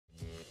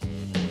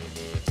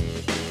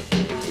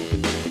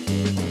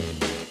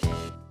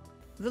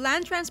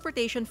Land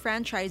Transportation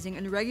Franchising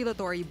and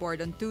Regulatory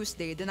Board on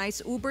Tuesday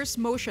denies Uber's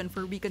motion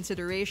for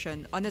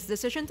reconsideration on its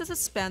decision to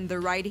suspend the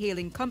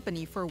ride-hailing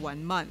company for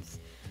 1 month.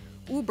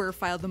 Uber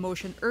filed the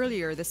motion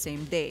earlier the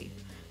same day.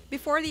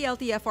 Before the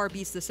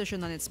LTFRB's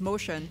decision on its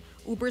motion,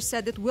 Uber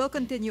said it will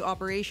continue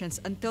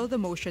operations until the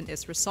motion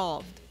is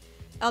resolved.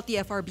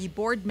 LTFRB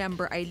board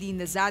member Eileen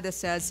Nazada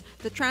says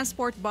the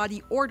transport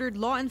body ordered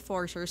law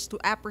enforcers to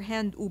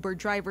apprehend Uber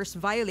drivers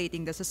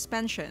violating the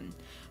suspension.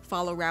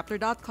 Follow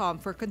Raptor.com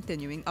for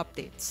continuing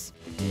updates.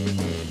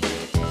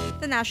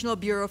 The National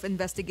Bureau of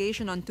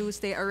Investigation on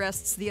Tuesday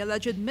arrests the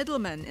alleged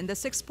middleman in the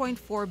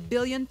 6.4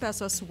 billion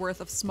pesos worth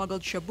of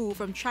smuggled Shabu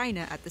from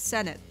China at the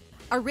Senate.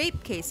 A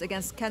rape case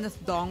against Kenneth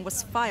Dong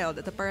was filed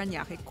at the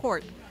Parañaque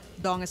court.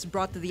 Dong is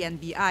brought to the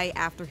NBI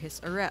after his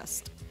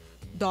arrest.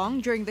 Dong,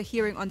 during the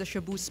hearing on the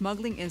Shabu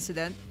smuggling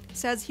incident,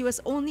 says he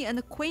was only an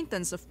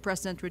acquaintance of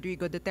President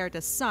Rodrigo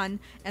Duterte's son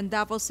and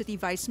Davao City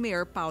Vice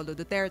Mayor Paulo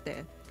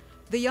Duterte.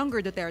 The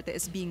younger Duterte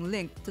is being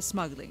linked to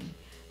smuggling.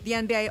 The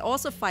NBI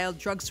also filed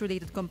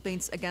drugs-related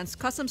complaints against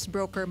customs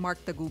broker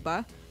Mark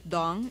Taguba,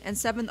 Dong, and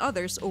 7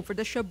 others over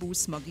the Shabu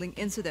smuggling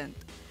incident.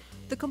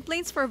 The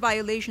complaints for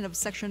violation of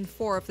Section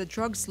 4 of the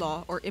Drugs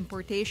Law, or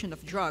importation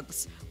of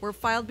drugs, were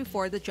filed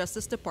before the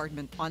Justice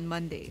Department on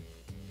Monday.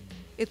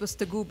 It was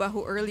Taguba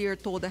who earlier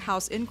told the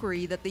House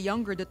inquiry that the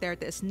younger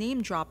Duterte is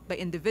name-dropped by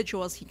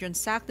individuals he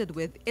transacted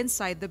with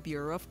inside the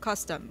Bureau of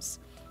Customs.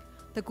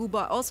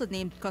 Taguba also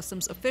named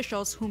customs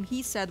officials whom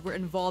he said were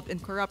involved in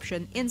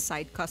corruption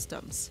inside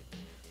customs.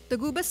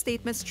 Taguba's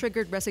statements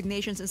triggered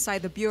resignations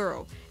inside the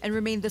Bureau and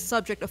remained the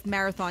subject of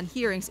marathon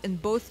hearings in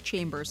both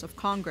chambers of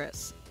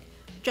Congress.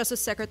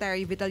 Justice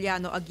Secretary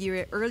Vitaliano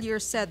Aguirre earlier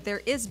said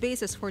there is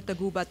basis for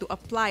Taguba to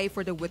apply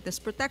for the Witness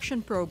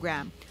Protection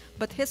Program,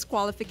 but his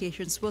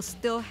qualifications will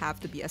still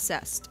have to be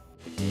assessed.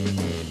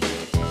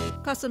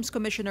 Customs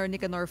Commissioner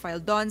Nicanor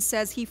Faeldon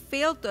says he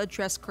failed to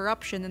address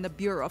corruption in the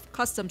Bureau of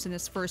Customs in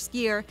his first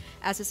year,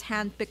 as his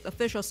hand-picked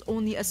officials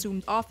only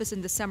assumed office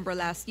in December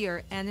last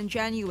year and in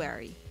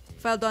January.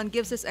 Faeldon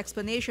gives his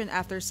explanation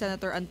after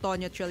Senator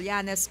Antonio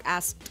Trillanes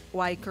asked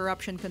why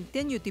corruption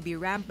continued to be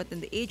rampant in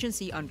the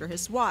agency under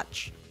his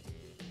watch.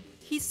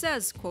 He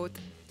says, quote,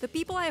 "The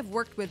people I have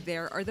worked with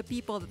there are the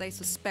people that I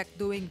suspect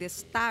doing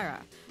this tara,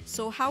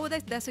 so how would I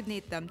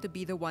designate them to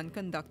be the one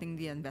conducting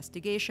the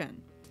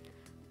investigation?"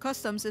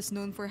 Customs is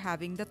known for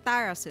having the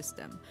TARA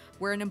system,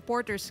 wherein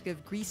importers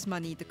give grease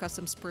money to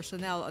customs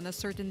personnel on a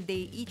certain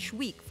day each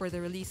week for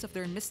the release of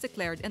their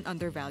misdeclared and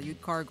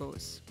undervalued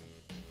cargoes.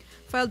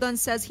 Faeldon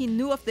says he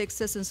knew of the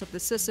existence of the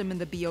system in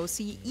the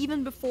BOC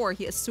even before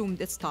he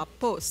assumed its top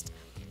post,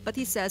 but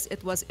he says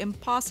it was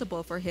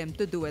impossible for him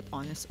to do it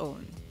on his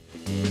own.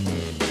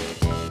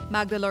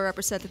 Magdalo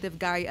Representative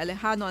Gary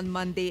Alejano on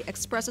Monday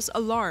expresses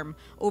alarm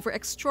over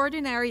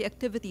extraordinary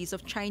activities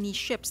of Chinese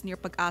ships near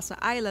Pag-asa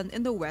Island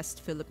in the West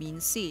Philippine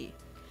Sea.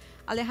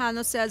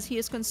 Alejano says he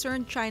is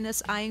concerned China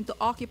is eyeing to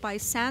occupy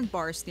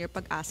sandbars near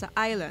Pag-asa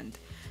Island.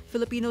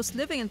 Filipinos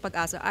living in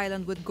Pag-asa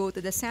Island would go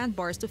to the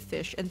sandbars to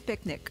fish and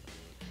picnic.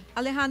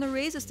 Alejano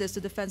raises this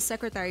to Defense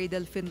Secretary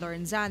Delfin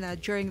Lorenzana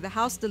during the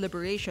House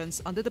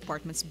deliberations on the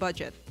department's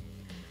budget.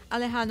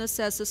 Alejano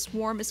says the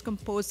swarm is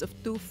composed of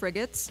 2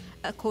 frigates,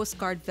 a Coast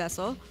Guard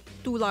vessel,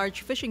 2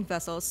 large fishing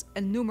vessels,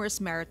 and numerous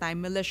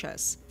maritime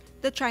militias.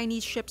 The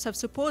Chinese ships have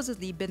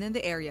supposedly been in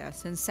the area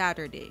since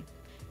Saturday.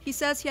 He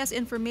says he has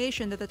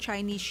information that the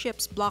Chinese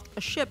ships blocked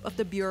a ship of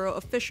the Bureau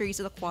of Fisheries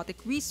and Aquatic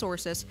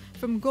Resources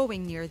from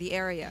going near the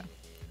area.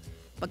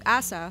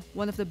 Pag-asa,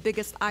 one of the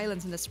biggest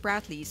islands in the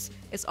Spratlys,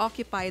 is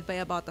occupied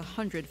by about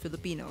 100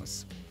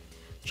 Filipinos.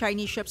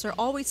 Chinese ships are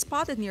always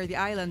spotted near the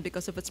island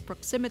because of its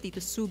proximity to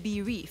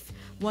Subi Reef,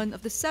 one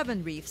of the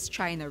 7 reefs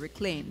China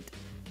reclaimed.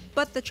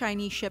 But the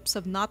Chinese ships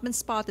have not been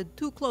spotted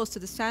too close to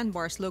the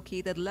sandbars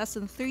located less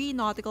than 3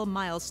 nautical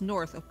miles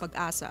north of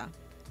Pag-asa.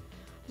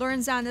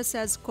 Lorenzana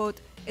says,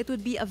 quote, "It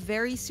would be a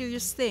very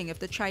serious thing if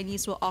the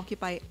Chinese will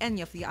occupy any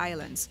of the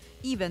islands,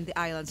 even the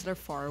islands that are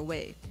far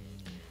away."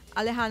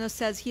 Alejano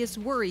says he is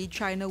worried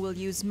China will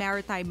use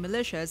maritime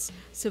militias,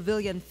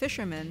 civilian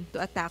fishermen,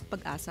 to attack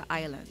Pag-asa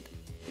Island.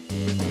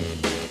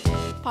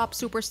 Pop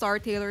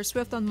superstar Taylor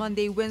Swift on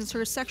Monday wins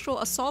her sexual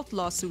assault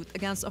lawsuit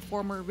against a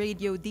former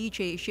radio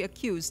DJ she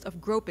accused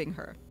of groping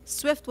her.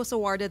 Swift was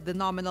awarded the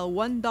nominal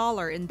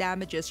 $1 in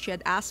damages she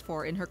had asked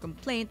for in her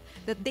complaint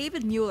that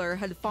David Mueller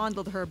had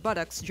fondled her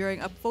buttocks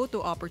during a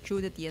photo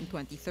opportunity in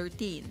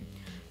 2013.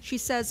 She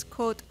says,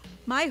 quote,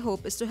 "My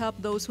hope is to help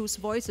those whose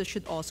voices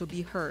should also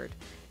be heard.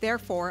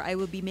 Therefore, I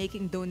will be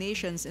making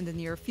donations in the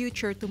near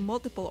future to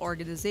multiple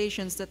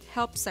organizations that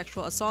help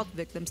sexual assault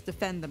victims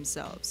defend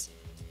themselves."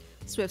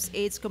 Swift's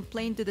aides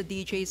complained to the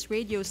DJ's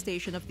radio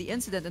station of the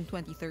incident in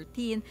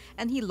 2013,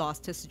 and he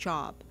lost his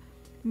job.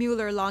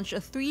 Mueller launched a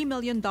 $3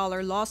 million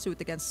lawsuit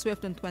against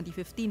Swift in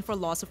 2015 for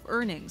loss of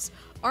earnings,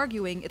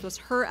 arguing it was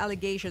her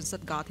allegations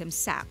that got him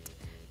sacked.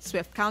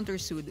 Swift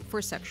countersued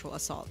for sexual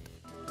assault.